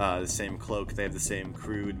cloak. They have the same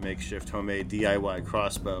crude, makeshift, homemade DIY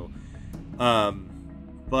crossbow.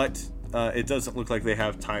 But it doesn't look like they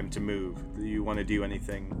have time to move. Do you want to do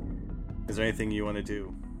anything? Is there anything you want to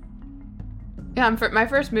do? Yeah, my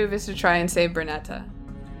first move is to try and save Bernetta.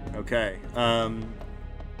 Okay.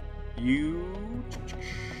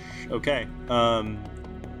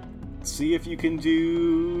 See if you can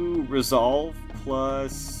do resolve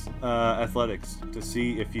plus athletics to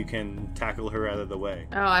see if you can tackle her out of the way.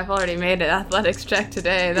 Oh, I've already made an athletics check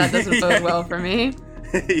today. That doesn't bode well for me.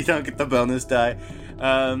 You don't get the bonus die.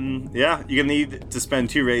 Yeah, you're gonna need to spend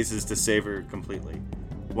 2 raises to save her completely.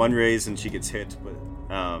 1 raise and she gets hit,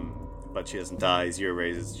 but she doesn't die. 0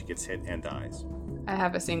 raises, she gets hit and dies. I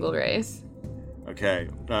have a single raise. Okay,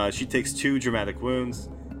 she takes 2 dramatic wounds,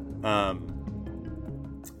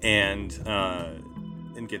 and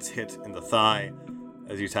gets hit in the thigh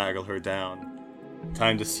as you tackle her down.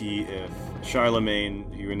 Time to see if Charlemagne,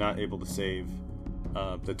 who you were not able to save,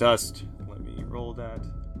 the dust. Let me roll that.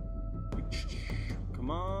 Come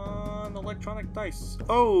on, electronic dice.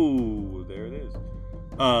 Oh, there it is.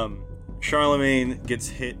 Charlemagne gets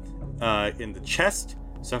hit in the chest,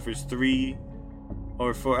 suffers 4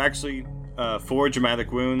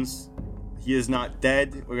 dramatic wounds. He is not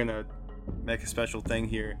dead. We're gonna make a special thing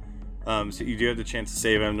here. So you do have the chance to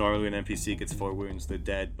save him. Normally an NPC gets 4 wounds, they're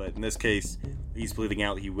dead, but in this case, he's bleeding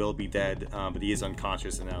out, he will be dead, but he is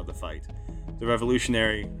unconscious and out of the fight. The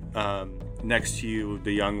revolutionary next to you,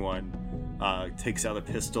 the young one, takes out a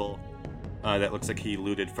pistol that looks like he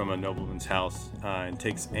looted from a nobleman's house, and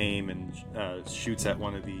takes aim and shoots at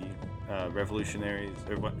one of the revolutionaries,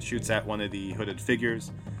 or shoots at one of the hooded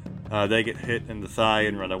figures. They get hit in the thigh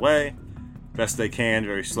and run away. Best they can,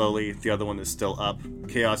 very slowly. The other one is still up.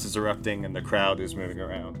 Chaos is erupting and the crowd is moving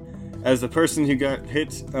around. As the person who got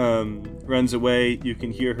hit runs away, you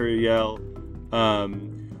can hear her yell,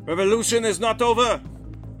 "Revolution is not over!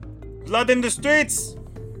 Blood in the streets!"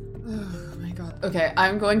 Oh my god. Okay,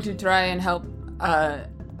 I'm going to try and help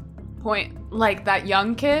point, like, that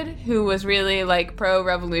young kid who was really, like,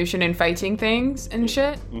 pro-revolution and fighting things and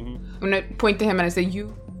shit. Mm-hmm. I'm gonna point to him and I say,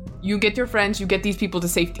 you get your friends, you get these people to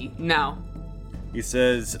safety, now. He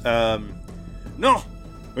says, "No!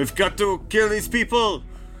 We've got to kill these people!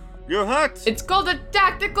 You're hurt!" It's called a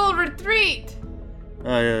tactical retreat!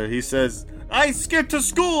 He says, "I skipped to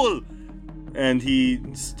school!" And he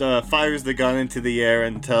fires the gun into the air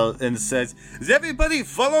and says, "Does everybody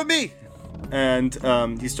follow me?" And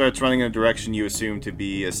he starts running in a direction you assume to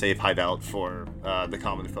be a safe hideout for the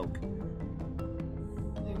common folk.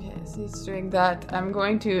 Okay, As he's doing that, I'm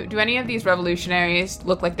going to... Do any of these revolutionaries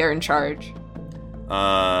look like they're in charge?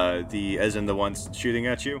 As in the ones shooting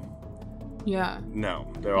at you? Yeah. No,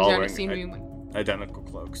 they're all wearing identical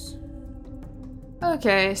cloaks.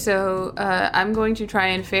 Okay, so I'm going to try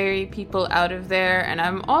and ferry people out of there, and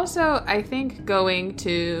I'm also, I think, going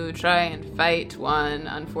to try and fight one,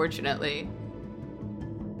 unfortunately.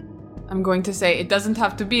 I'm going to say, it doesn't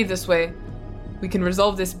have to be this way. We can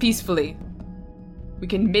resolve this peacefully. We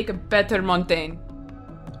can make a better Montaigne.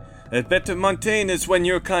 A better Montaigne is when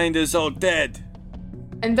your kind is all dead.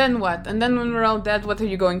 And then what? And then when we're all dead, what are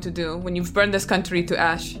you going to do when you've burned this country to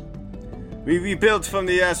ash? We rebuild from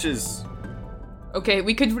the ashes. Okay,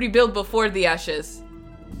 we could rebuild before the ashes.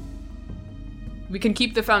 We can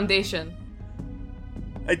keep the foundation.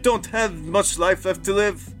 I don't have much life left to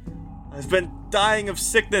live. I've been dying of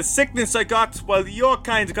sickness. Sickness I got while your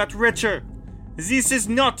kind got richer. This is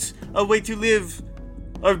not a way to live.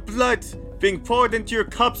 Our blood being poured into your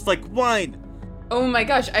cups like wine. Oh my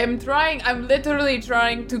gosh, I'm literally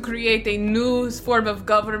trying to create a new form of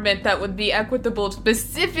government that would be equitable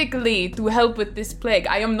specifically to help with this plague.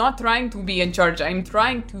 I am not trying to be in charge. I'm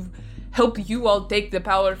trying to help you all take the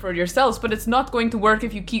power for yourselves, but it's not going to work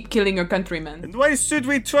if you keep killing your countrymen. And why should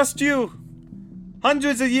we trust you?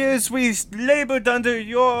 Hundreds of years we labored under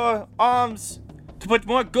your arms to put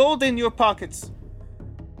more gold in your pockets.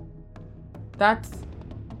 That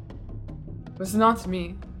was not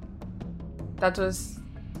me. That was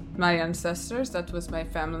my ancestors, that was my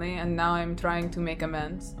family, and now I'm trying to make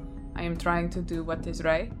amends. I am trying to do what is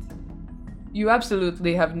right. You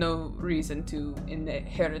absolutely have no reason to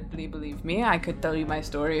inherently believe me. I could tell you my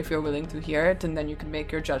story if you're willing to hear it, and then you can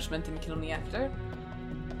make your judgment and kill me after.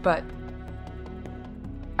 But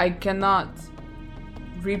I cannot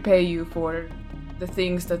repay you for the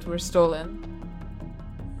things that were stolen.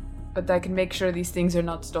 But I can make sure these things are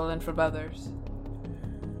not stolen from others.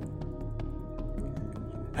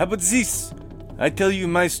 How about this? I tell you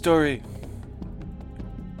my story.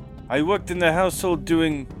 I worked in the household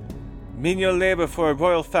doing menial labor for a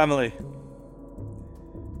royal family.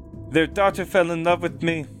 Their daughter fell in love with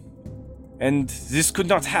me, and this could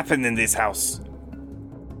not happen in this house.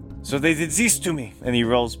 So they did this to me. And he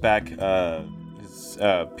rolls back his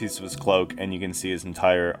piece of his cloak, and you can see his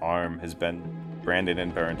entire arm has been branded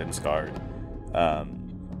and burned and scarred.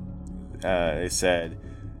 It said,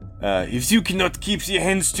 if you cannot keep your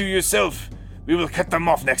hands to yourself, we will cut them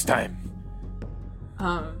off next time.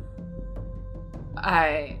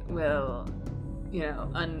 I will,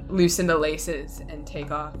 loosen the laces and take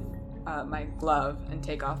off my glove and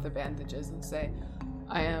take off the bandages and say,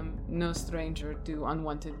 I am no stranger to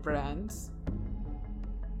unwanted brands.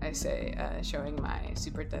 I say, showing my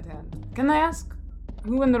super dead hand. Can I ask,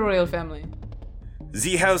 who in the royal family?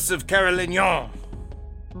 The House of Carolignon.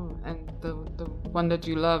 Oh, and the one that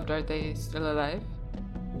you loved, are they still alive?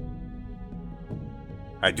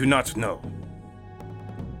 I do not know.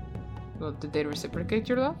 Well, did they reciprocate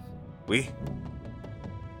your love? Oui.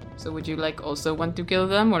 So would you, also want to kill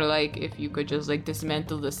them? Or, if you could just,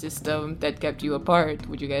 dismantle the system that kept you apart,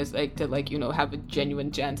 would you guys like to, have a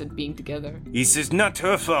genuine chance at being together? This is not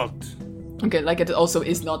her fault. Okay, it also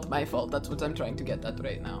is not my fault. That's what I'm trying to get at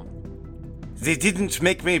right now. They didn't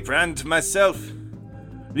make me brand myself,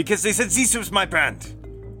 because they said this was my brand.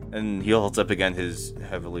 And he holds up again his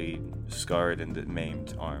heavily scarred and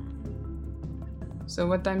maimed arm. So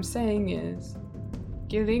what I'm saying is,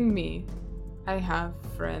 killing me, I have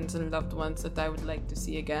friends and loved ones that I would like to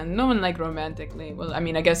see again. No one romantically. Well,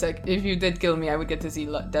 I guess if you did kill me, I would get to see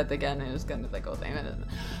death again. It was kind of oh, damn it.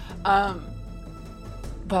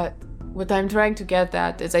 But what I'm trying to get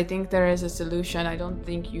at is I think there is a solution. I don't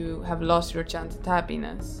think you have lost your chance at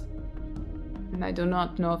happiness. And I do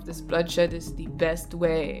not know if this bloodshed is the best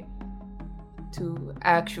way to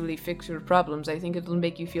actually fix your problems. I think it'll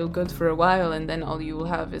make you feel good for a while, and then all you will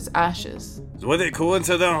have is ashes. What a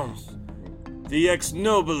coincidence! The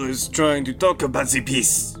ex-noble is trying to talk about the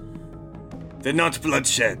peace. They're not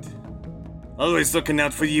bloodshed. Always looking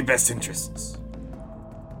out for your best interests.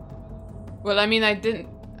 Well,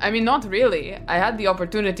 not really. I had the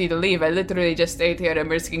opportunity to leave. I literally just stayed here and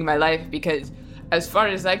risking my life because, as far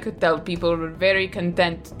as I could tell, people were very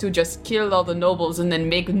content to just kill all the nobles and then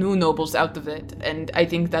make new nobles out of it. And I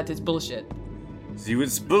think that is bullshit. See,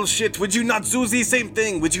 it's bullshit. Would you not do the same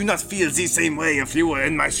thing? Would you not feel the same way if you were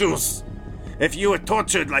in my shoes? If you were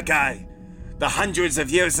tortured like I, the hundreds of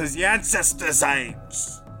years as your ancestors, I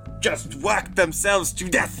just worked themselves to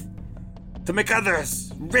death to make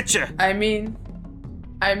others richer.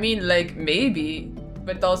 Maybe,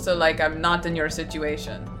 but also I'm not in your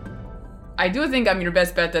situation. I do think I'm your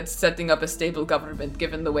best bet at setting up a stable government,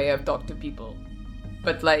 given the way I've talked to people.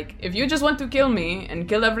 But, like, if you just want to kill me and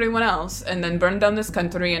kill everyone else and then burn down this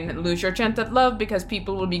country and lose your chance at love because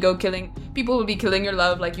people will be killing your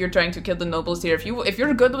love like you're trying to kill the nobles here. If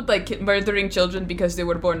you're good with, like, murdering children because they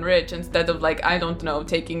were born rich instead of, like, I don't know,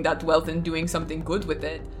 taking that wealth and doing something good with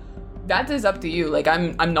it, that is up to you. Like,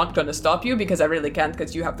 I'm not gonna stop you because I really can't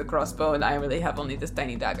because you have the crossbow and I really have only this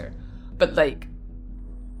tiny dagger. But, like,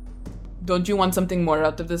 don't you want something more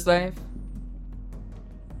out of this life?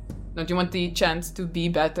 Don't you want the chance to be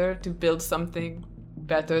better, to build something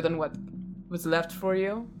better than what was left for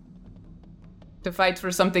you? To fight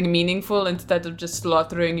for something meaningful instead of just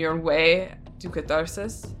slaughtering your way to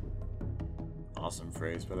catharsis? Awesome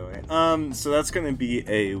phrase, by the way. So that's going to be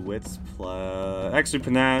a wits plus... Actually,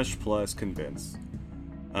 panache plus convince.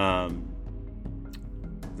 The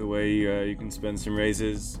way you can spend some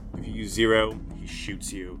raises, if you use 0, he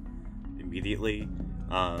shoots you immediately.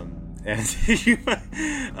 And let's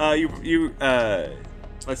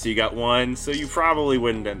see, you got 1, so you probably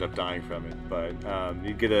wouldn't end up dying from it, but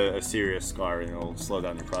you get a serious scar and it'll slow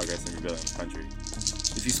down your progress in rebuilding the country.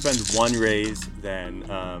 If you spend 1 raise, then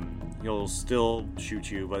he'll still shoot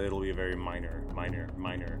you, but it'll be a very minor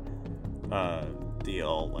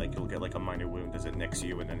deal. Like, you'll get like a minor wound as it nicks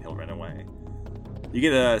you, and then he'll run away. You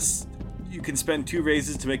can spend 2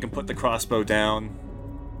 raises to make him put the crossbow down,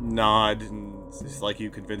 nod, and it's like you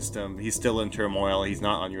convinced him. He's still in turmoil. He's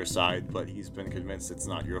not on your side, but he's been convinced it's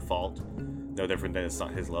not your fault. No different than it's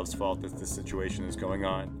not his love's fault that this situation is going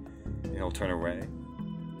on. And he'll turn away.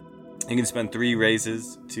 You can spend 3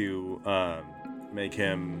 raises to make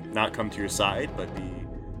him not come to your side, but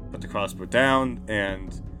put the crossbow down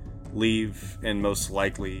and leave, and most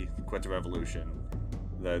likely quit the revolution,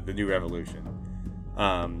 the new revolution.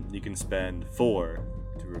 You can spend 4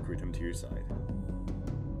 to recruit him to your side.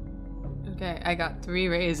 Okay, I got 3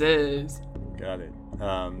 raises. Got it.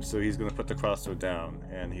 So he's gonna put the crossbow down,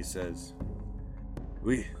 and he says,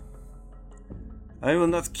 I will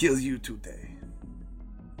not kill you today.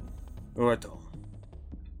 Or at all.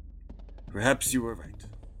 Perhaps you were right.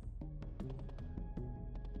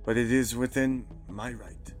 But it is within my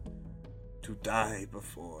right to die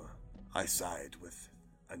before I side with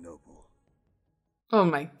a noble. Oh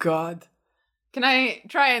my god. Can I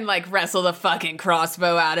try and, like, wrestle the fucking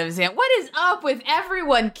crossbow out of his hand? What is up with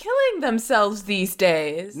everyone killing themselves these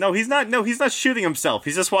days? No, he's not shooting himself.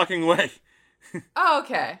 He's just walking away. Oh,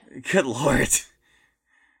 okay. Good lord.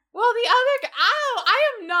 Well, the other... I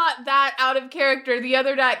am not that out of character. The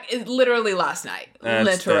other deck is literally last night.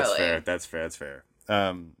 Literally. That's fair.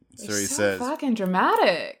 So he so says... fucking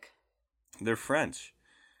dramatic. They're French.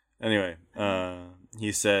 Anyway,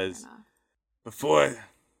 he says... Before...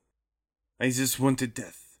 I just wanted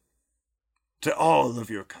death. To all of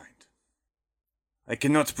your kind. I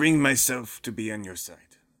cannot bring myself to be on your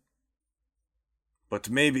side. But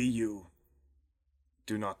maybe you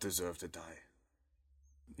do not deserve to die.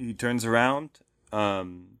 He turns around.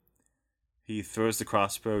 He throws the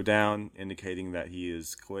crossbow down, indicating that he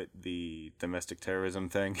has quit the domestic terrorism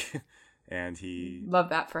thing. And he... Love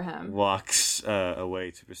that for him. Walks away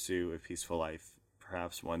to pursue a peaceful life.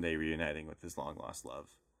 Perhaps one day reuniting with his long-lost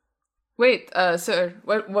love. Wait, sir,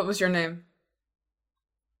 what was your name?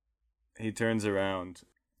 He turns around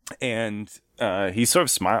and he sort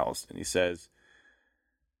of smiles and he says,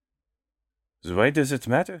 why does it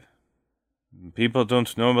matter? People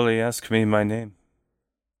don't normally ask me my name.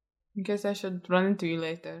 I guess I should run into you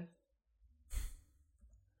later.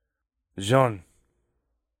 Jean.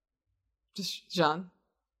 Just Jean?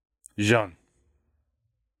 Jean.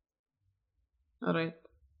 Alright.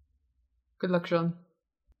 Good luck, Jean.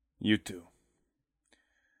 You too.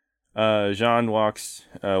 Jean walks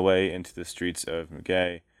away into the streets of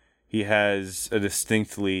Mugay. He has a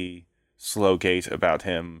distinctly slow gait about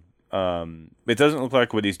him. It doesn't look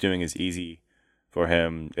like what he's doing is easy for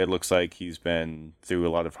him. It looks like he's been through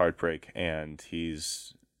a lot of heartbreak, and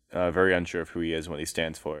he's very unsure of who he is and what he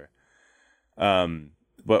stands for.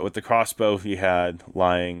 But with the crossbow he had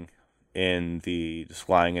lying in the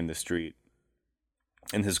street,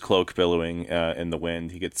 and his cloak billowing in the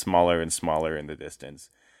wind, he gets smaller and smaller in the distance.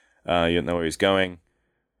 You don't know where he's going,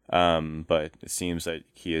 but it seems that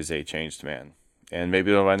he is a changed man. And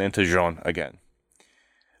maybe you'll run into Jean again.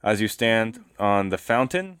 As you stand on the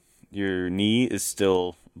fountain, your knee is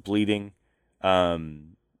still bleeding.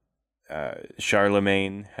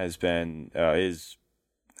 Charlemagne is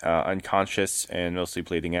unconscious and mostly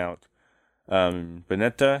bleeding out.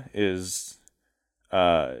 Benetta is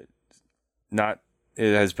not.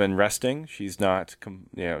 It has been resting. She's not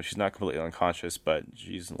completely unconscious, but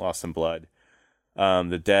she's lost some blood.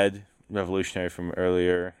 The dead revolutionary from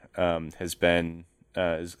earlier has been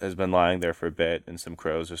lying there for a bit, and some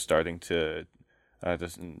crows are starting to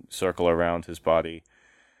just circle around his body.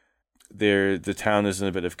 The town is in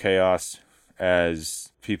a bit of chaos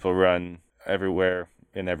as people run everywhere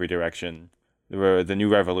in every direction. The new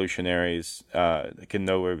revolutionaries can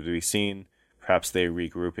nowhere to be seen. Perhaps they're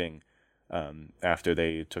regrouping after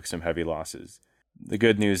they took some heavy losses. The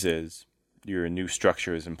good news is your new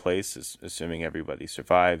structure is in place, assuming everybody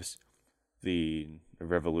survives. The new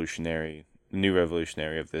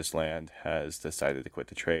revolutionary of this land has decided to quit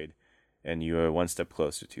the trade, and you are one step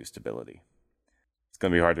closer to stability. It's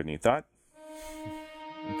going to be harder than you thought,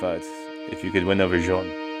 but if you could win over Jaune,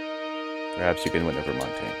 perhaps you can win over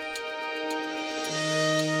Montaigne.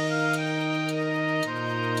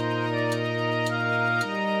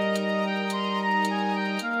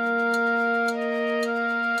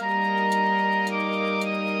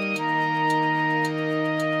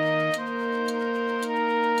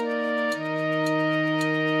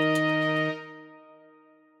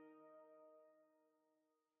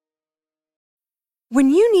 When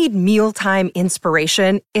you need mealtime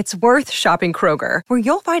inspiration, it's worth shopping Kroger, where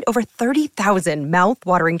you'll find over 30,000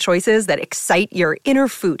 mouth-watering choices that excite your inner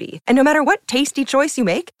foodie. And no matter what tasty choice you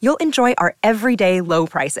make, you'll enjoy our everyday low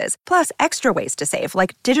prices, plus extra ways to save,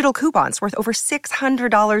 like digital coupons worth over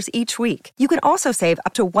 $600 each week. You can also save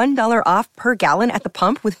up to $1 off per gallon at the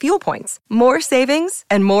pump with fuel points. More savings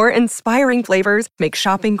and more inspiring flavors make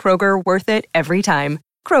shopping Kroger worth it every time.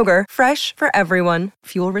 Kroger, fresh for everyone.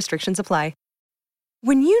 Fuel restrictions apply.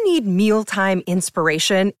 When you need mealtime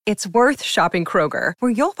inspiration, it's worth shopping Kroger, where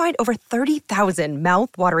you'll find over 30,000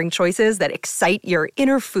 mouth-watering choices that excite your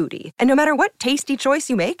inner foodie. And no matter what tasty choice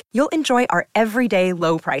you make, you'll enjoy our everyday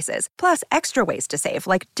low prices, plus extra ways to save,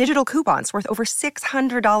 like digital coupons worth over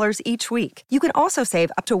 $600 each week. You can also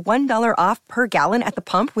save up to $1 off per gallon at the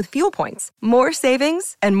pump with fuel points. More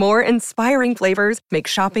savings and more inspiring flavors make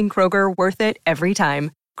shopping Kroger worth it every time.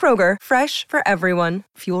 Kroger, fresh for everyone.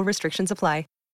 Fuel restrictions apply.